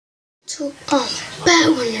to back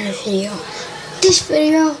with another video. This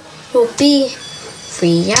video will be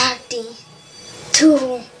reacting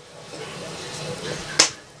to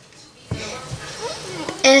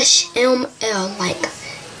SML. Like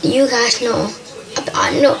you guys know,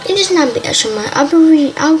 I know it is not be SML. I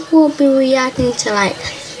will be reacting to like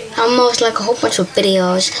almost like a whole bunch of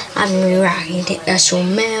videos. I've been reacting to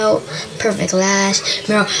SML, Perfect Last,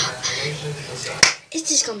 Mirror. It's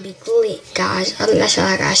just gonna be lit, guys. That's all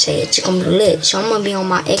I gotta say. It's just gonna be lit. So I'm gonna be on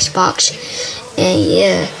my Xbox, and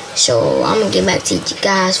yeah. So I'm gonna get back to you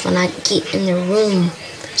guys when I get in the room.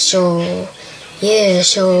 So yeah.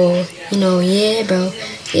 So you know, yeah, bro.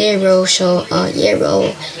 Yeah, bro. So yeah,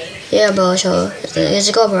 bro. Yeah, bro. So let's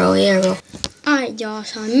go, bro. Yeah, bro. Alright, y'all.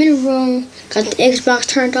 So I'm in the room. Got the Xbox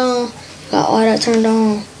turned on. Got all that turned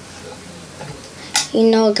on. You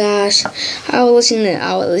know, guys, I was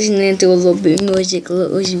listening to a little bit of music, a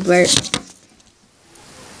little Uzi Vert,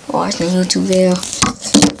 watching a YouTube video.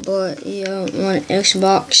 But yeah, I'm on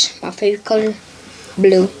Xbox. My favorite color,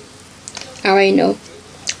 blue. I already know,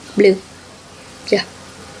 blue. Yeah.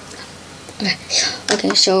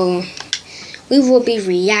 Okay. So we will be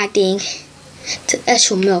reacting to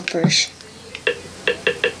SML first.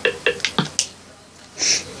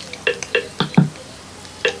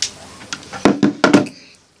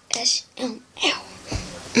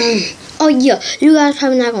 Oh yeah, you guys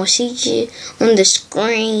probably not gonna see it on the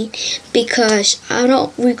screen because I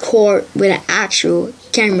don't record with an actual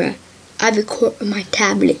camera. I record with my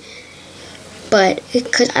tablet, but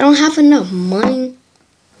because I don't have enough money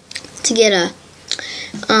to get a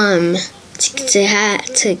to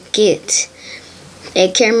get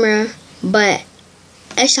a camera, but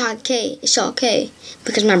it's okay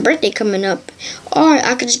because my birthday coming up, or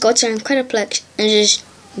I could just go to Incrediplex and just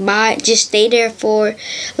stay there for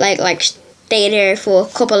stay there for a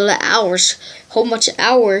couple of hours, whole bunch of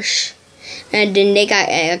hours, and then they got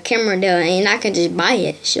a camera there and I can just buy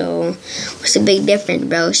it. So what's the big difference,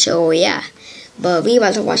 bro? So yeah, but we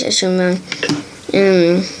about to watch it soon, man.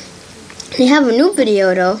 They have a new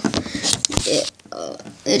video though.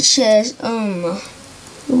 It says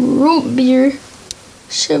root beer.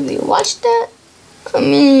 Should we watch that? I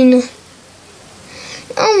mean,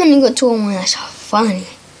 I'm gonna go to a one that's funny.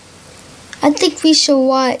 I think we should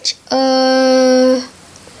watch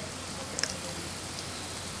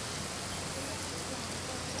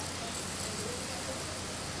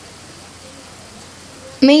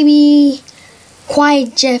maybe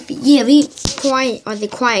Quiet Jeffy. Yeah, the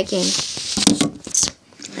Quiet Game.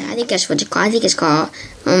 I think that's what it's called. I think it's called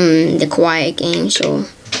the Quiet Game. So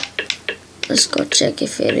let's go check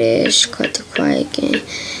if it is called the Quiet Game.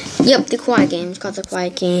 Yep, the Quiet Game. It's called the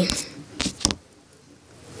Quiet Game.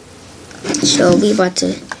 So we about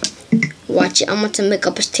to watch it. I'm about to make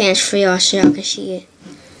up a stance for y'all so y'all can see it.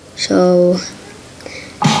 So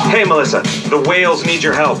hey Melissa, the whales need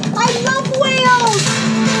your help. I love whales.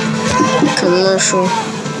 Commercial.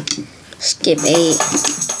 Skip 8.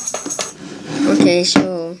 Okay,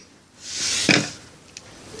 so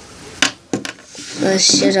let's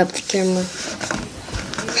set up the camera.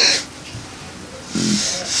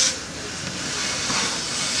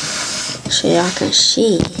 So y'all can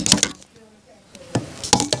see.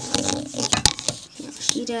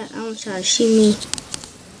 See that? I want y'all to see me.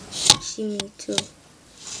 See me too.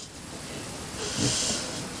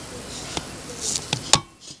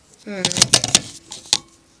 Alright.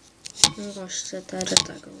 I'm gonna set that up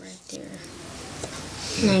like right there.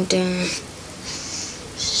 Like that.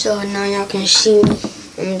 So now y'all can see me.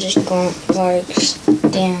 I'm just gonna like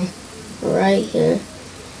stand right here.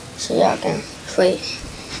 So y'all can wait.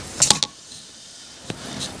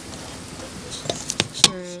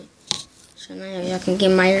 So now y'all can get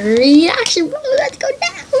my reaction, bro. Let's go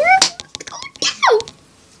down. Let's go down.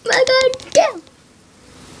 Let's go down.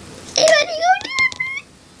 Everybody go down.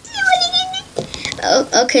 Everybody get down.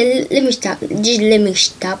 Oh, okay, let me stop. Just let me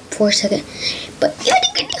stop for a second. But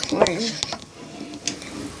everybody go down.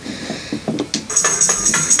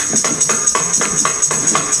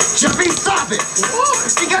 Jeffy, stop it!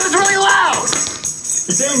 Because it's really loud!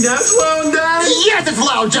 You think that's loud, Dad? Yes, it's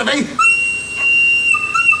loud, Jeffy!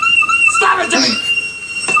 Stop it, Jeffy!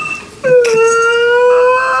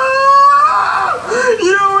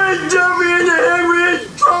 You and Jeffy in the head with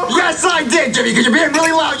trouble! Yes, I did, Jeffy, because you're being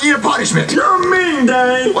really loud. You need a punishment. You're mean,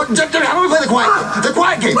 Dad! What, Jeffy, how do we play the quiet game? The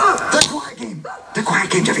quiet game! The quiet game! The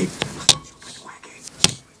quiet game, Jeffy! Play the quiet game.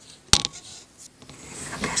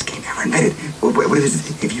 The best game ever invented. What is it?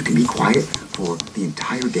 If you can be quiet for the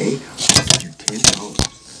entire day, I'll give you $10.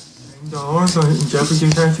 So Jeffy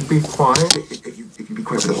just has to be quiet? If you be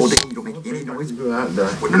quiet for the whole day and you don't make any noise. Do that,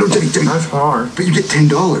 Dad. No, Jeffy. That's hard. But you get $10.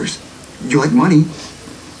 You like money?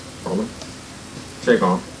 Roman, shake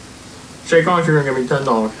on. Shake on if you're gonna give me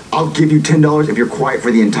 $10. I'll give you $10 if you're quiet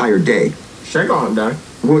for the entire day. Shake on, Daddy.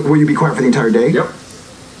 Will you be quiet for the entire day? Yep.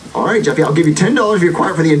 All right, Jeffy, I'll give you $10 if you're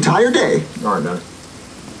quiet for the entire day. All right, Daddy.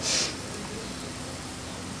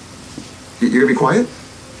 You're gonna be quiet?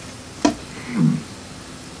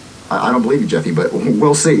 I don't believe you, Jeffy, but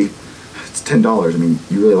we'll see. It's $10. I mean,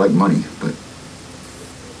 you really like money, but...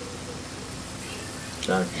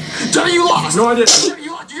 Daddy. Jeffy, you lost! No, I didn't. Jeffy,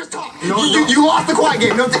 you lost. You just talked. No, You lost the quiet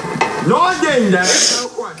game. No, I didn't, Daddy. No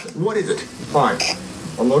question. What is it? Fine.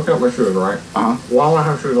 I'm looking at my shoes, right? Uh-huh. Why do I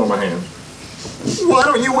have shoes on my hands? Why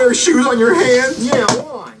don't you wear shoes on your hands? Yeah,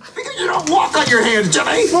 why? Because you don't walk on your hands,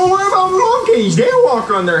 Jeffy! Well, what about monkeys? They walk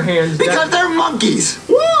on their hands. Because they're monkeys!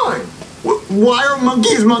 Why? Why are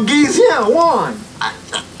monkeys monkeys? Yeah, why?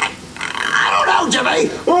 I don't know, Jeffy!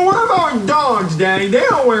 Well, what about dogs, Daddy? They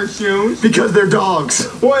don't wear shoes. Because they're dogs.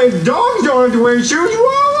 Well, if dogs don't have to wear shoes,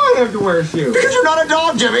 why do I have to wear shoes? Because you're not a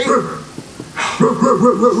dog, Jeffy! $1,000!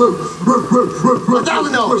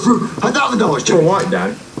 $1,000, Jeffy. For what,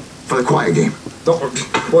 Daddy? For the quiet game.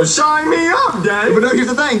 Well, sign me up, Daddy. But no, here's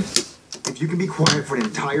the thing. If you can be quiet for an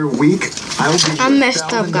entire week, I will give you I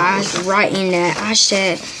messed up, $1,000. guys, right in that. I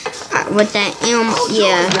said, with that M,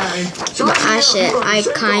 yeah. But I said, I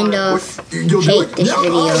kind of You'll do hate it. this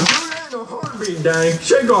video. Daddy,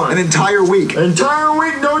 shake on. An entire week. Entire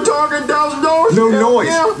week, no talking, $1,000. No noise.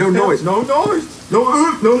 No noise. No noise. No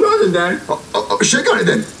nothing, Daddy. Shake on it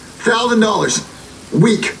then. $1,000.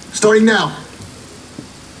 Week. Starting now.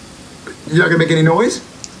 You're not gonna make any noise?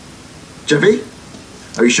 Jeffy?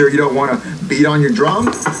 Are you sure you don't want to beat on your drum?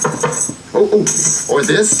 Oh, or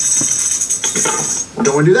this?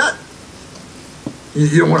 Don't want to do that?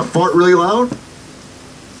 You don't want to fart really loud?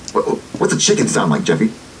 What's a chicken sound like,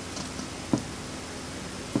 Jeffy?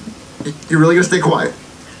 You're really gonna stay quiet?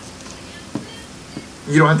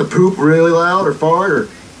 You don't have to poop really loud or fart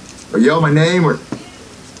or yell my name or...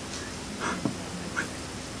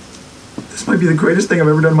 This might be the greatest thing I've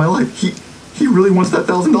ever done in my life. He really wants that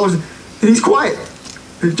 $1,000 and he's quiet.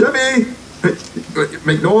 Hey, Jeffy! Hey,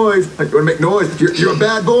 make noise. You want to make noise. You're a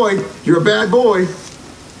bad boy. You're a bad boy.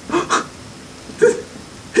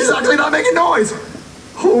 He's actually not making noise.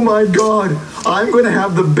 Oh my God. I'm going to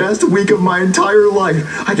have the best week of my entire life.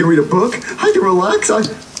 I can read a book. I can relax. I'm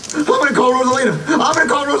going to call Rosalina.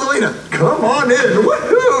 Come on in.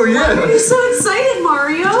 Woohoo, yeah. Why are you so excited,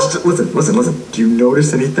 Mario? Just listen. Do you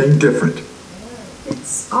notice anything different?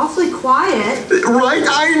 It's awfully quiet. Right?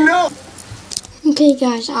 I know. Okay,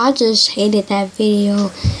 guys, I just hated that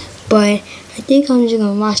video, but I think I'm just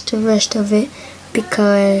gonna watch the rest of it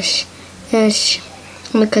because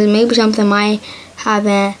maybe something might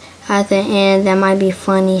happen at the end that might be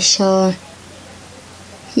funny. So,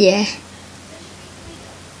 yeah.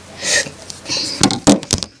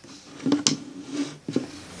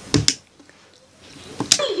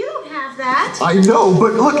 You don't have that. I know,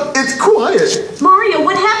 but look, it's quiet. Mario,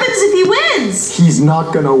 what happens if he wins? He's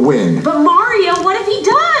not gonna win. But Mario, what if he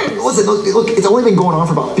does? Listen, look, it's only been going on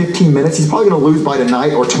for about 15 minutes. He's probably gonna lose by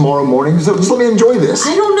tonight or tomorrow morning, so just let me enjoy this.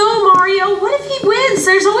 I don't know, Mario. What if he wins?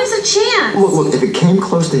 There's always a chance. Look, if it came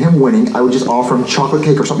close to him winning, I would just offer him chocolate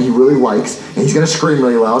cake or something he really likes, and he's gonna scream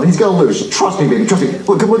really loud, and he's gonna lose. Trust me, baby, trust me.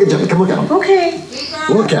 Look, come look at Jeffy, come look at him. Okay.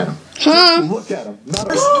 Look at him. Huh? Look at him.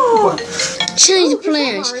 Change the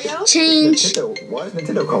plans. Change. Why is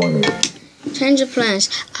Nintendo calling me? Change the plans.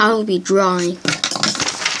 I will be drawing.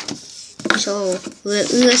 So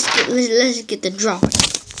let's get the drawing.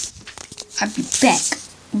 I'll be back.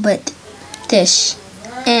 But this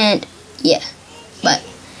and yeah. But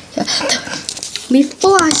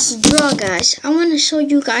before I draw, guys, I want to show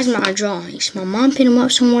you guys my drawings. My mom put them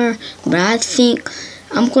up somewhere, but I think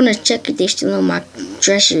I'm gonna check if they still in my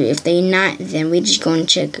dresser. If they not, then we just gonna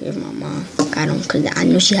check if my mom got them, cause I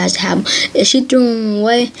know she has to have them. If she threw them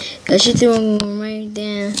away,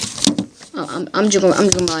 then I'm just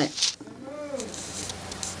gonna buy it.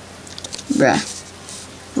 Bruh,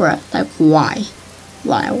 like why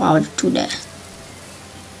would you do that?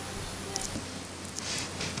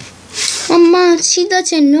 My mom, she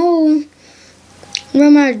doesn't know where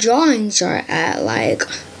my drawings are at. Like,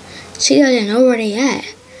 she doesn't know where they at.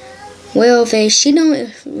 Well, if she don't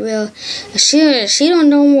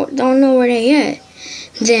know where they at,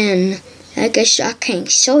 then I guess I can't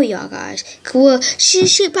show y'all guys. Well,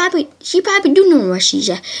 she probably do know where she's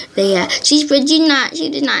at. They at. She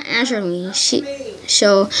did not answer me.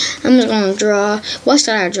 So I'm just gonna draw. What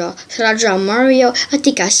should I draw? Should I draw Mario? I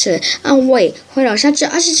think I should. Wait, hold on. I should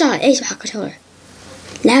draw an Xbox controller.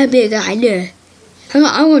 That would be a good idea. I'm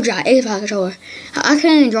gonna draw an Xbox controller. I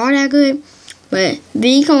couldn't draw that good, But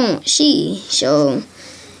we gonna see. So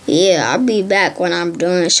yeah, I'll be back when I'm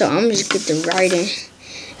done. So I'm just get to writing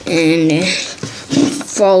and then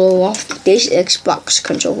follow off this Xbox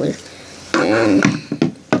controller. And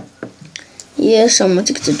yeah, so I'm gonna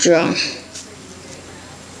get to draw.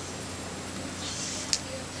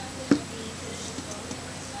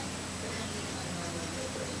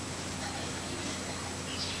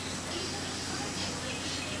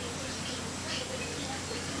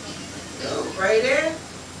 Right there.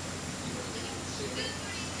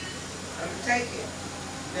 Take it.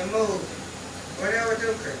 Then move. Whatever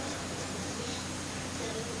do, Chris.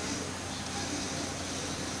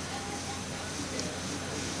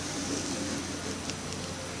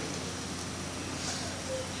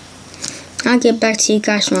 I'll get back to you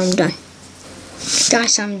guys when I'm done.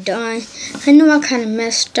 Guys, I'm done. I know I kind of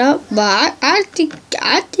messed up, but I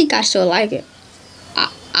think I still like it.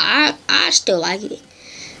 I still like it.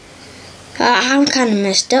 I'm kind of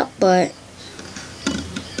messed up, but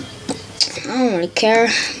I don't really care.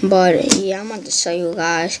 But yeah, I'm about to show you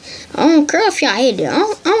guys. I don't care if y'all hate it.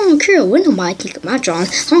 I don't care what nobody think of my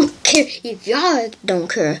drawings. I don't care if y'all don't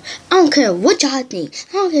care. I don't care what y'all think.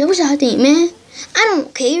 I don't care what y'all think, man. I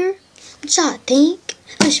don't care what y'all think.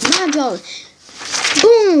 It's my drawing.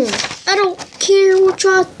 Boom. I don't care what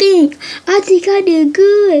y'all think. I think I did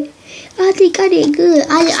good. I think I did good.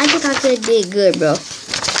 I think I did good, bro.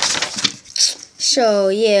 So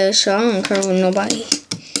yeah, so I don't care with nobody.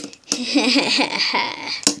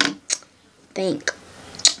 Think.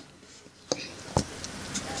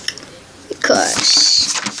 Because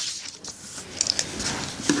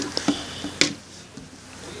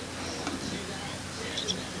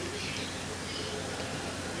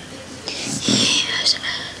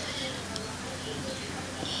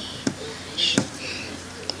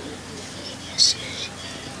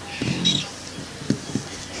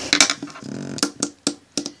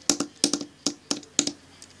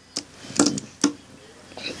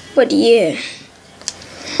but yeah,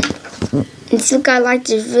 if you guys like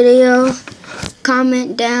this video,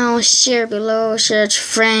 comment down, share below, share to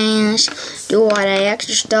friends, do all that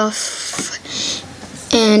extra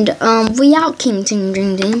stuff. And we out, King Ting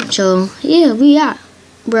Ding Ding. So yeah, we out,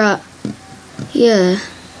 bruh. Yeah,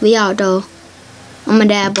 we out though. I'ma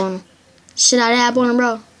dab on him. Should I dab on him,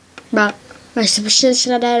 bro?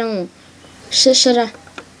 Should I dab on him? Should I?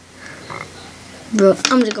 Bro,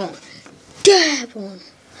 I'm just going dab on him.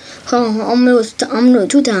 Hold on, I'm gonna do it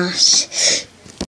 2 times.